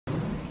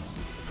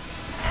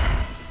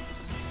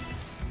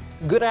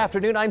Good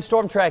afternoon. I'm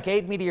StormTrack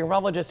 8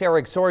 meteorologist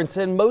Eric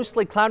Sorensen.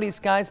 Mostly cloudy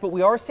skies, but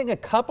we are seeing a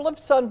couple of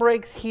sun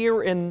breaks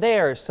here and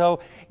there.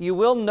 So you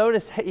will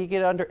notice that you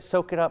get under,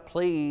 soak it up,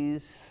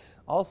 please.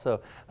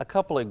 Also, a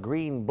couple of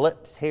green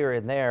blips here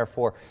and there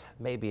for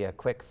maybe a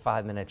quick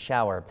 5-minute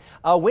shower.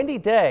 A windy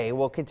day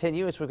will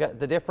continue as we've got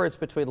the difference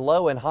between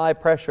low and high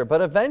pressure, but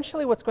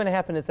eventually what's going to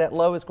happen is that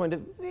low is going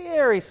to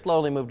very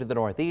slowly move to the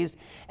northeast,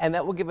 and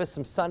that will give us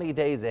some sunny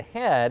days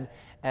ahead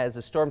as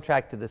the storm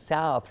track to the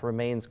south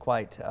remains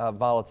quite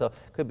volatile.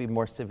 Could be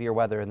more severe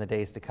weather in the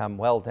days to come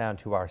well down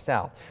to our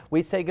south.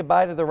 We say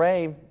goodbye to the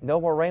rain.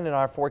 No more rain in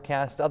our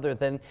forecast other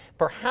than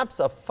perhaps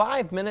a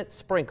 5-minute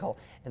sprinkle,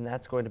 and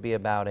that's going to be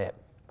about it.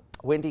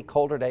 Windy,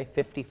 colder day,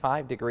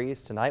 55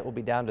 degrees. Tonight will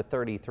be down to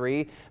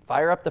 33.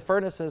 Fire up the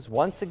furnaces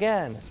once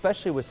again,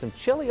 especially with some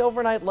chilly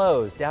overnight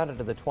lows down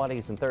into the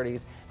 20s and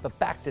 30s, but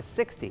back to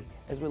 60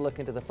 as we look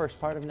into the first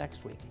part of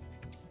next week.